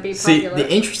having Right. him be See, popular.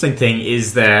 the interesting thing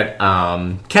is that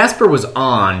Casper was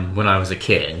on when I was a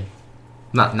kid.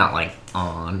 Not like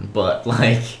on, but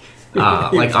like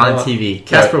like on TV.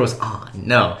 Casper was on.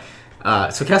 No.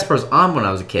 So Casper was on when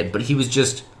I was a kid, but he was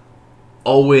just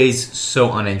always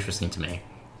so uninteresting to me.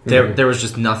 There was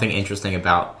just nothing interesting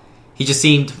about. He just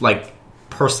seemed like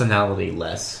personality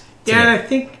less. to Yeah, me. and I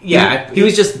think he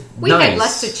was just we nice. had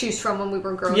less to choose from when we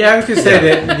were growing Yeah, I up. was going to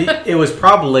say that it was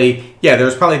probably, there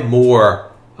was probably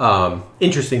more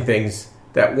interesting things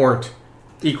that weren't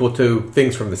equal to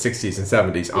things from the 60s and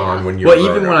 70s on when you were Well,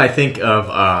 even growing when up. I think of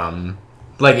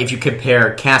like if you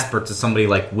compare Casper to somebody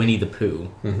like Winnie the Pooh,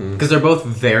 because they're both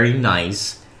very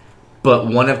nice, but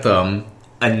one of them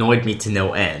annoyed me to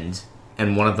no end,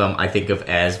 and one of them I think of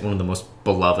as one of the most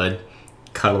beloved,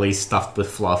 cuddly, stuffed with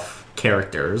fluff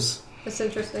characters. That's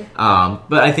interesting.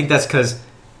 But I think that's because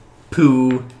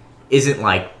Pooh isn't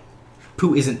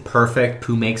perfect.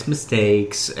 Pooh makes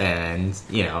mistakes and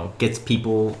gets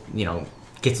people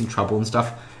gets in trouble and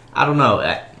stuff. I don't know.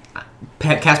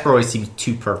 Casper always seems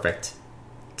too perfect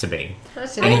to me.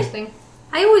 That's interesting.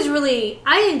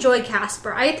 I enjoy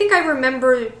Casper. I think I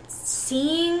remember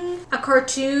seeing a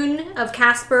cartoon of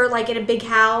Casper like in a big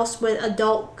house with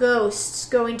adult ghosts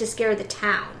going to scare the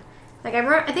town. Like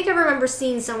I think I remember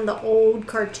seeing some of the old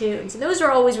cartoons, and those are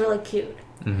always really cute.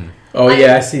 Oh,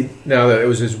 yeah, I see now that it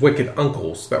was his wicked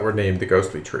uncles that were named the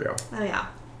Ghostly Trio. Oh yeah.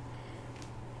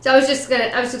 So I was just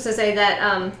gonna say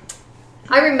that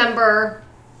I remember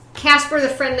Casper the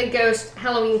Friendly Ghost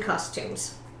Halloween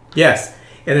costumes. Yes.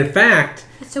 And in fact,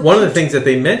 That's so one of the cute. things that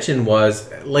they mentioned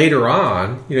was later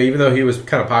on, even though he was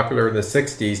kind of popular in the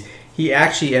 60s, he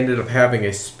actually ended up having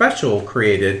a special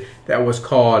created that was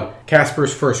called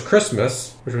Casper's First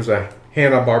Christmas, which was a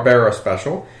Hanna-Barbera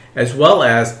special, as well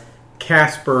as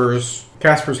Casper's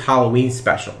Halloween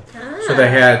special. So they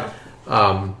had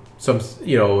some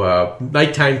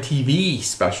nighttime TV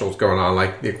specials going on,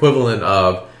 like the equivalent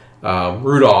of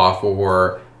Rudolph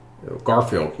or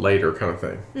Garfield later kind of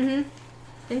thing.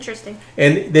 Interesting.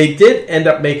 And they did end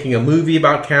up making a movie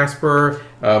about Casper,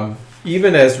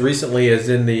 even as recently as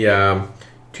in the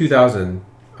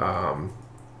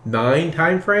 2009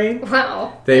 time frame.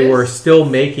 Wow. They were still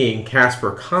making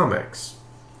Casper comics.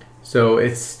 So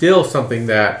it's still something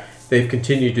that they've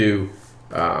continued to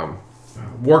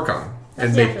work on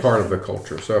and That's make part of the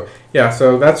culture. So,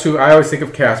 so that's who I always think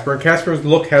of Casper. And Casper's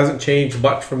look hasn't changed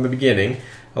much from the beginning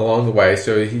along the way.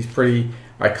 So he's pretty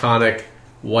iconic,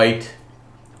 white,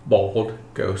 bald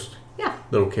ghost. Yeah.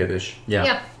 Little kiddish.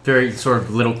 Yeah. Very sort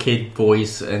of little kid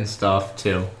voice and stuff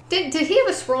too. Did he have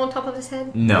a swirl on top of his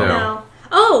head? No. No.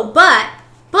 Oh, but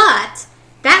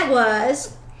that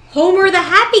was Homer the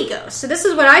Happy Ghost. So this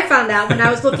is what I found out when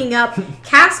I was looking up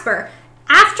Casper.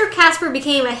 After Casper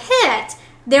became a hit,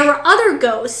 there were other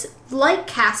ghosts like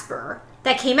Casper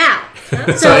that came out.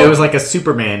 So it was like a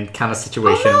Superman kind of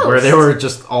situation Almost. where there were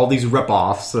just all these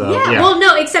rip-offs. Yeah, well,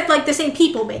 no, except like the same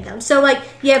people made them. So like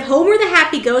you have Homer the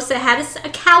Happy Ghost that had a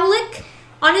cowlick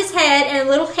on his head and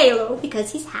a little halo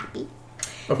because he's happy.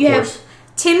 Of You course. have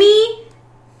Timmy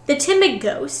the Timid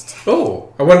Ghost.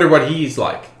 Oh, I wonder what he's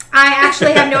like. I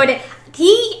actually have no idea.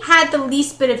 He had the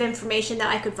least bit of information that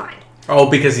I could find. Oh,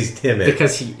 because he's timid.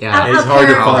 because he it's hard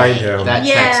to find him. That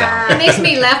checks out. It makes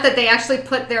me laugh that they actually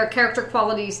put their character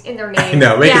qualities in their name.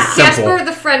 No, make Yeah. it simple. Casper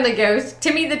the Friendly Ghost,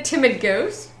 Timmy the Timid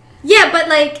Ghost. Yeah, but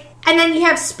like And then you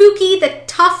have Spooky, the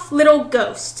tough little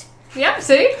ghost. Yep,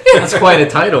 see? That's quite a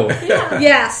title.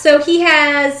 Yeah, so he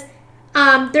has...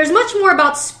 there's much more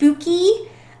about Spooky.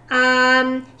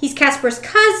 He's Casper's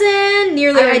cousin,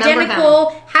 nearly I remember identical,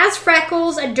 has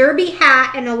freckles, a derby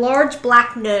hat, and a large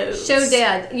black nose. Show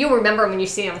Dad. You'll remember him when you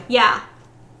see him. Yeah.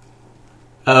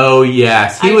 Oh,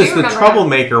 yes. He I was do the remember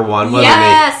troublemaker one, wasn't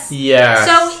Yes. he? Yes.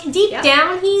 So deep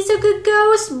down, he's a good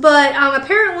ghost, but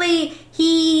apparently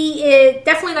he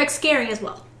definitely likes scaring as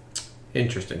well.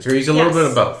 Interesting. So he's a little bit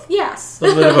of both. Yes. A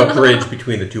little bit of a bridge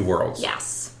between the two worlds.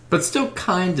 Yes. But still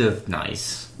kind of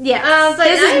nice. Yes. But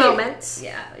There's his I- moments.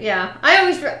 Yeah.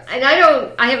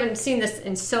 I haven't seen this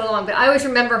in so long, but I always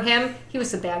remember him. He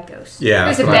was a bad ghost. Yeah. He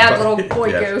was a that's bad what- little boy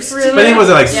yeah. ghost. But he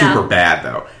wasn't like Yeah. super bad,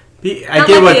 though. I Not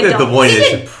get like what the the adults. point He is.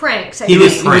 did pranks. I He think.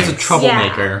 was a pranks.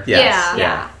 troublemaker. Yes.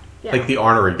 Yeah. Like the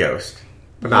ornery ghost.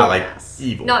 But not Yes. like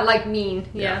evil. Not like mean.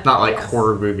 Yeah. Not like Yes.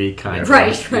 horror movie kind of.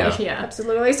 Right. Yeah. Yeah.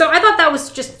 Absolutely. So I thought that was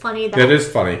just funny that That is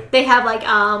funny. they have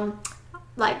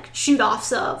like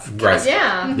shoot-offs of. Right.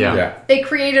 Yeah. Yeah. They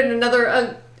created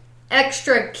another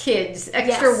extra kids,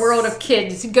 extra Yes. world of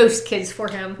kids, ghost kids for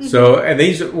him. So, and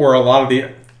these were a lot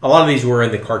of these were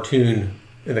in the cartoon,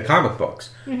 in the comic books.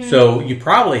 Mm-hmm. So you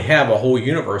probably have a whole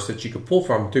universe that you could pull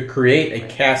from to create a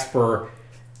Casper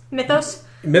Mythos?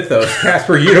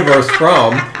 Casper universe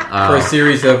from for a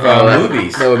series of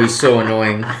movies. That would be so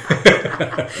annoying.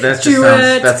 That Do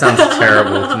it. sounds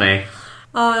terrible to me.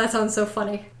 Oh, that sounds so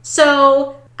funny.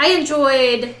 So I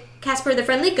enjoyed Casper the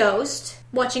Friendly Ghost,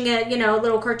 watching it,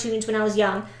 little cartoons when I was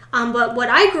young. But what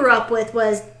I grew up with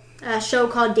was a show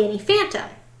called Danny Phantom.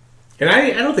 And I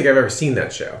don't think I've ever seen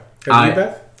that show. Have you,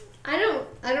 Beth? I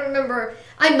don't remember.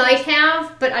 I might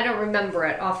have, but I don't remember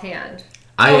it offhand.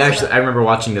 I remember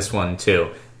watching this one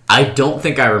too. I don't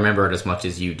think I remember it as much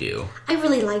as you do. I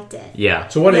really liked it. Yeah.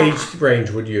 So what Yeah. age range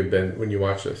would you have been when you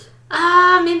watched this?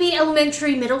 Maybe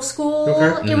elementary, middle school.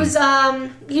 Okay. It was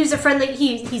he's a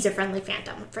friendly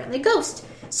phantom, friendly ghost.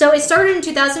 So it started in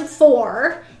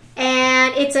 2004,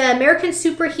 and it's an American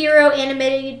superhero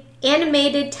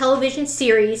animated television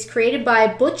series created by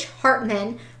Butch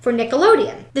Hartman for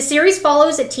Nickelodeon. The series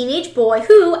follows a teenage boy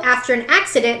who, after an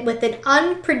accident with an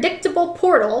unpredictable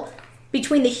portal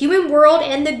between the human world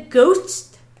and the ghost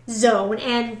zone,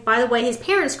 and by the way, his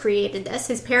parents created this.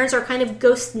 His parents are kind of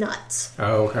ghost nuts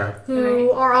Oh, okay.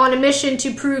 who are on a mission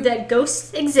to prove that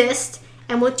ghosts exist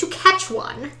and want to catch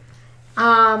one.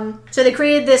 So they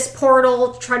created this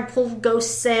portal to try to pull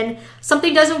ghosts in.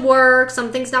 Something doesn't work.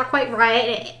 Something's not quite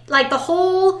right. Like the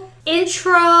whole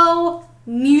intro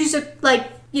music,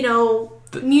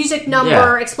 music number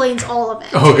Yeah. explains all of it.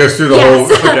 Oh, it goes through the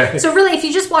Yes. whole. Okay. So really, if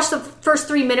you just watch the first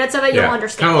 3 minutes of it, you'll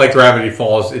understand. Kind of like Gravity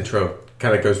Falls intro.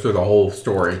 Kind of goes through the whole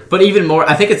story. But even more,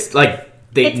 I think it's like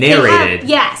they It's- narrated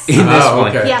yes. in this Oh,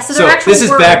 one. okay. Yeah, so So they're actual this is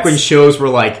back words. when shows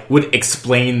were would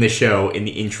explain the show in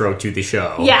the intro to the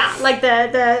show. Yeah, like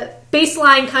the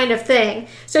baseline kind of thing.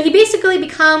 So he basically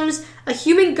becomes a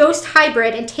human ghost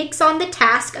hybrid and takes on the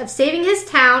task of saving his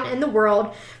town and the world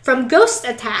from ghost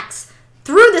attacks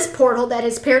through this portal that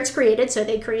his parents created. So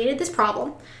they created this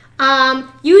problem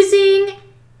using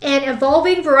an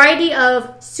evolving variety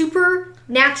of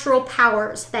supernatural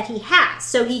powers that he has.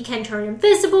 So he can turn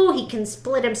invisible, he can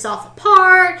split himself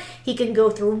apart, he can go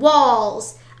through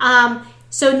walls.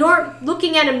 So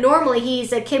looking at him normally,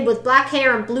 he's a kid with black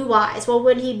hair and blue eyes. Well,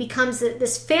 when he becomes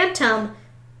this phantom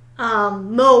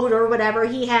mode or whatever,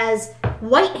 he has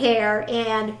white hair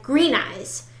and green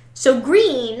eyes. So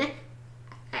green,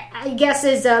 I guess,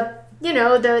 is the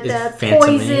phantom-y.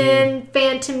 poison,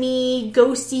 phantom-y,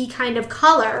 ghosty kind of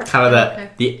color. Kind of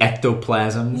the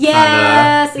ectoplasm.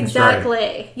 Yes, Kinda.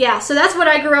 exactly. Yeah, so that's what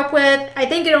I grew up with. I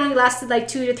think it only lasted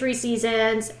 2 to 3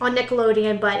 seasons on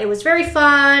Nickelodeon, but it was very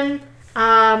fun.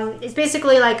 It's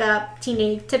basically like a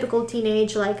typical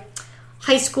teenage,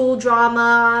 high school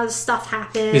drama, stuff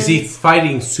happens. Is he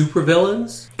fighting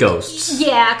supervillains? Ghosts.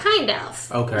 Yeah, kind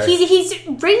of. Okay. He's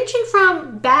ranging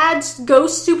from bad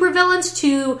ghost supervillains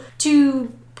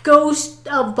to ghost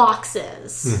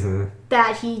boxes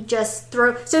that he just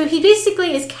throws. So he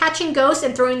basically is catching ghosts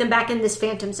and throwing them back in this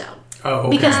phantom zone. Oh, okay.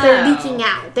 Because they're leaking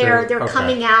out. They're Okay.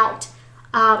 coming out,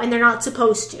 and they're not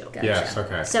supposed to. Yes,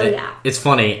 okay. So yeah. It's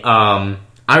funny.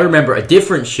 I remember a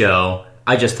different show.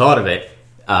 I just thought of it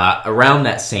around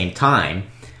that same time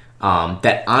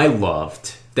that I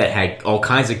loved that had all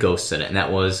kinds of ghosts in it, and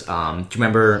that was. Do you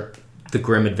remember The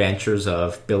Grim Adventures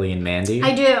of Billy and Mandy?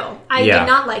 I do. I Yeah. did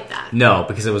not like that. No,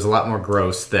 because it was a lot more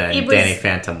gross than It was- Danny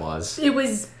Phantom was. It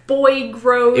was boy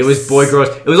gross. It was boy gross.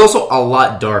 It was also a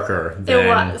lot darker than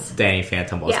was. Danny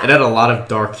Phantom was. Yeah. It had a lot of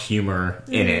dark humor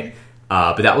in it.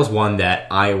 But that was one that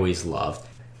I always loved.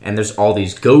 and there's all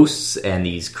these ghosts and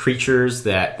these creatures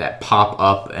that pop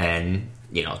up and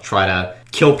try to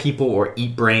kill people or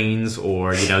eat brains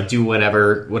or do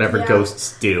whatever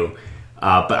ghosts do.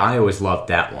 But I always loved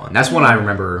that one. That's one I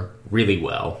remember really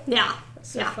well. Yeah.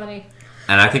 So funny.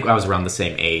 And I think I was around the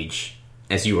same age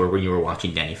as you were when you were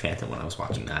watching Danny Phantom when I was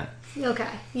watching that. Okay.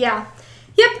 Yeah.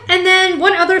 Yep. And then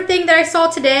one other thing that I saw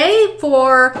today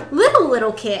for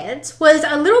little kids was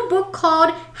a little book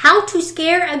called How to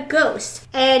Scare a Ghost.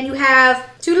 And you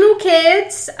have two little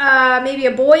kids, maybe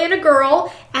a boy and a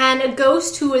girl, and a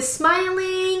ghost who is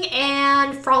smiling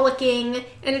and frolicking.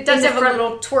 And it does have a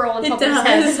little twirl on It top of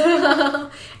his head.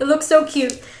 does. It looks so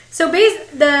cute. So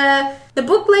the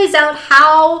book lays out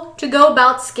how to go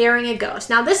about scaring a ghost.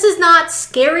 Now, this is not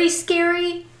scary.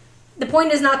 The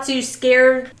point is not to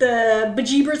scare the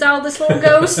bejeebers out of this little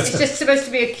ghost. It's just supposed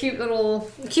to be a cute little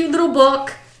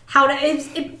book.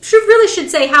 Really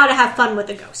should say how to have fun with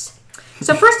the ghost.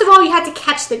 So first of all, you have to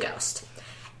catch the ghost.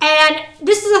 And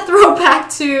this is a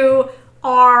throwback to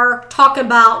our talk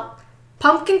about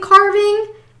pumpkin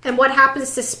carving and what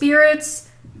happens to spirits.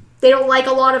 They don't like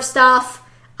a lot of stuff.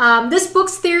 This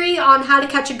book's theory on how to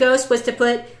catch a ghost was to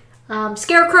put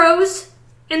scarecrows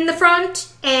in the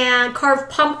front and carve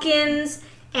pumpkins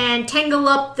and tangle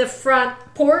up the front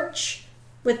porch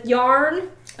with yarn.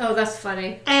 Oh, that's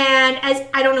funny. And as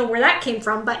I don't know where that came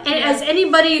from, but as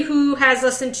anybody who has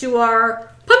listened to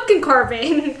our pumpkin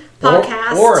carving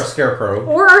podcast or a scarecrow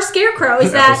or our scarecrow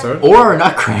is that episode. Or a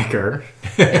nutcracker.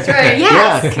 That's right.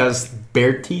 Yes. Yeah, because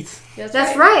bare teeth.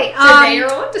 That's right. So they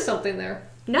are onto something there.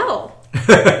 No.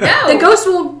 No. The ghost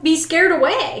will be scared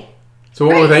away. So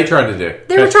what were they trying to do?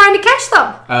 They were trying to catch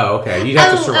them. Oh, okay. You'd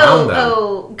have to surround them.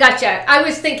 Oh, gotcha. I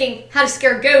was thinking How to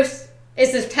Scare Ghosts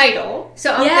is the title.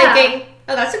 So I'm thinking,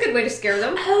 oh, that's a good way to scare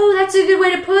them. Oh, that's a good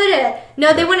way to put it.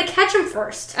 No, they want to catch them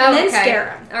first and then scare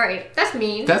them. All right. That's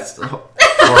mean. That's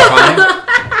horrifying.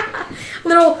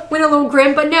 Went a little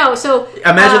grim, but no. So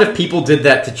Imagine if people did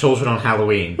that to children on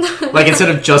Halloween. Like, instead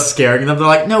of just scaring them, they're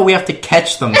like, no, we have to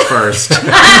catch them first.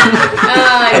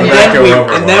 and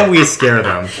then we scare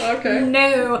them. Okay.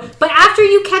 No. But after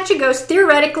you catch a ghost,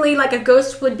 theoretically, like a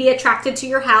ghost would be attracted to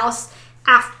your house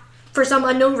for some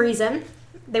unknown reason.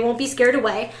 They won't be scared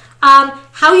away.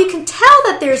 How you can tell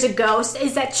that there's a ghost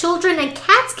is that children and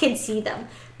cats can see them,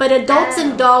 but adults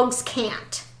and dogs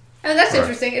can't. Oh, that's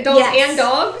interesting. Adults and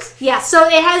dogs? Yeah, so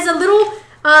it has a little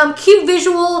cute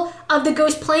visual of the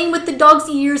ghost playing with the dog's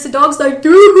ears. The dog's like,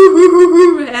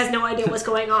 doo-hoo-hoo-hoo-hoo. It has no idea what's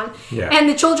going on. Yeah. And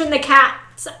the children, the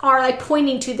cats, are like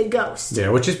pointing to the ghost. Yeah,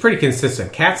 which is pretty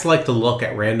consistent. Cats like to look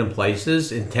at random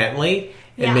places intently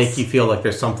and make you feel like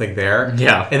there's something there.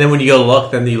 Yeah. And then when you go look,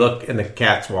 then you look and the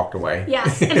cat's walked away.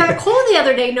 Yes. In fact, Cole the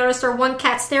other day noticed our one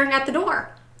cat staring at the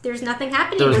door. There's nothing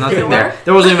happening There was with the nothing door. there.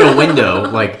 There wasn't even a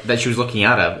window that she was looking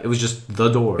out of. It was just the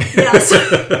door. Yes.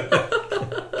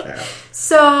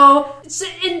 So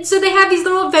they have these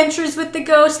little adventures with the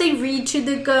ghost. They read to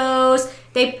the ghost.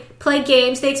 They play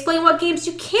games. They explain what games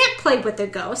you can't play with the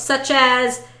ghost, such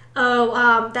as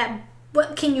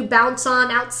what can you bounce on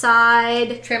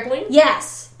outside? Trampoline?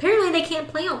 Yes. Apparently they can't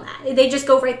play on that. They just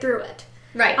go right through it.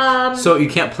 Right. So you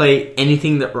can't play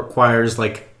anything that requires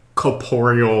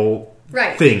corporeal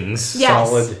things. Yes.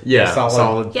 Solid Yes.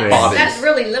 bodies. That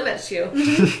really limits you.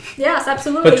 Yes,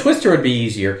 absolutely. But Twister would be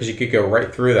easier because you could go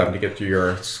right through them to get to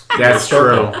your... That's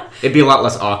true. It'd be a lot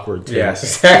less awkward, too. Yes,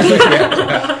 exactly.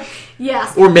 Yeah.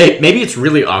 Yes. Or maybe it's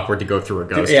really awkward to go through a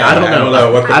ghost. Yeah, I don't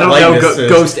know. what the I don't know lightness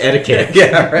is. ghost etiquette.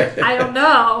 Yeah, right. I don't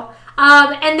know.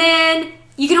 And then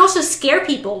you can also scare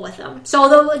people with them. So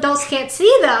although adults can't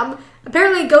see them,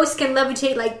 apparently ghosts can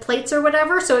levitate like plates or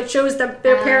whatever. So it shows their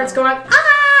parents going,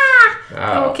 ah!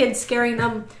 Little kids scaring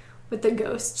them with the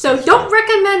ghost. So don't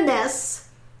recommend this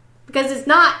because it's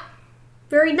not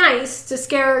very nice to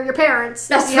scare your parents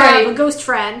if you have a ghost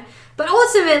friend. But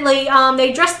ultimately,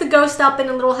 they dress the ghost up in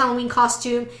a little Halloween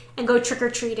costume and go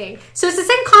trick-or-treating. So it's the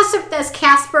same concept as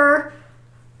Casper.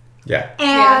 Yeah.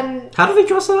 And how do they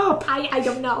dress it up? I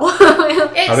don't know.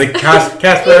 I think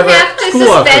Casper You ever have to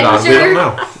school outfit on. suspend We don't your...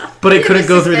 know. But it couldn't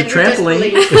go through the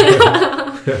trampoline.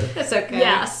 That's okay.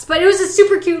 Yes, but it was a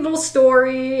super cute little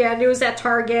story, and it was at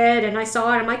Target, and I saw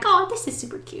it, and I'm like, oh, this is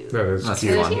super cute. That is That's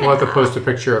cute. fun. We'll have to post a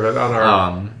picture of it on our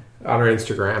Um, on our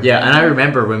Instagram. Yeah, and I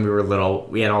remember when we were little,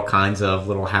 we had all kinds of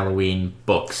little Halloween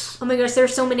books. Oh my gosh,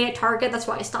 there's so many at Target, that's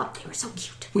why I stopped. They were so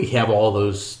cute. We have all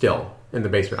those still in the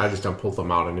basement. I just don't pull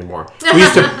them out anymore. We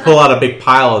used to pull out a big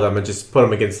pile of them and just put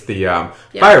them against the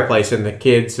fireplace, and the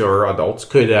kids or adults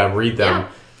could read them.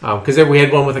 Because we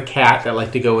had one with a cat that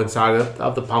liked to go inside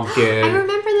of the pumpkin. I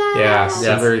remember that. Yeah,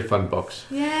 some very fun books.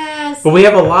 Yes. But we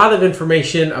have a lot of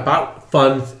information about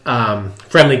fun,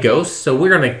 friendly ghosts. So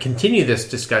we're going to continue this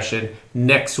discussion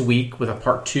next week with a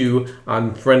part 2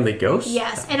 on friendly ghosts.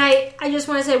 Yes, and I just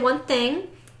want to say one thing.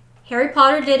 Harry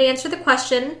Potter did answer the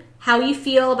question, how you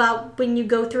feel about when you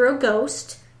go through a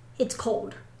ghost. It's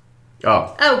cold.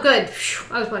 Oh. Oh, good. Phew,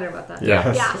 I was wondering about that.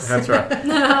 Yeah, Yes. that's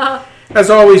right. As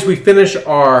always, we finish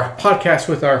our podcast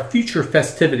with our future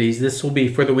festivities. This will be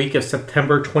for the week of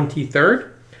September 23rd.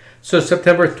 So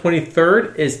September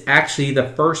 23rd is actually the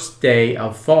first day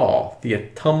of fall, the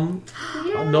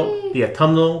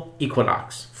autumnal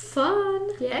equinox. Fun.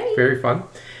 Yay. Very fun.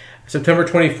 September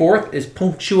 24th is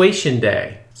Punctuation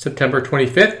Day. September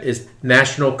 25th is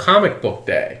National Comic Book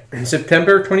Day. And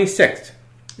September 26th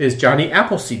is Johnny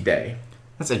Appleseed Day.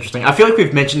 That's interesting. I feel like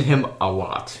we've mentioned him a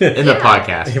lot in the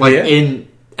podcast. Like in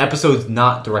episodes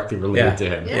not directly related to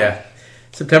him. Yeah.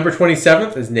 September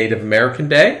 27th is Native American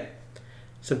Day.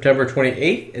 September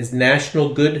 28th is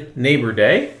National Good Neighbor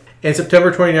Day. And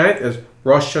September 29th is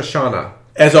Rosh Hashanah.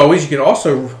 As always, you can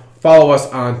also follow us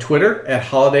on Twitter at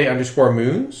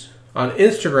holiday_moons, on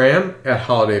Instagram at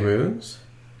Holiday Moons.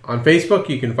 On Facebook,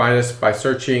 you can find us by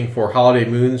searching for Holiday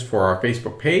Moons for our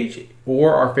Facebook page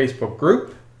or our Facebook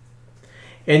group.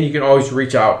 And you can always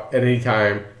reach out at any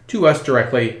time to us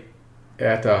directly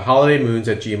at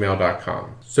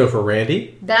holidaymoons@gmail.com. So for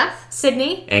Randy, Beth?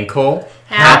 Sydney? And Cole,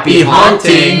 Happy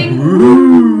haunting!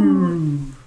 haunting!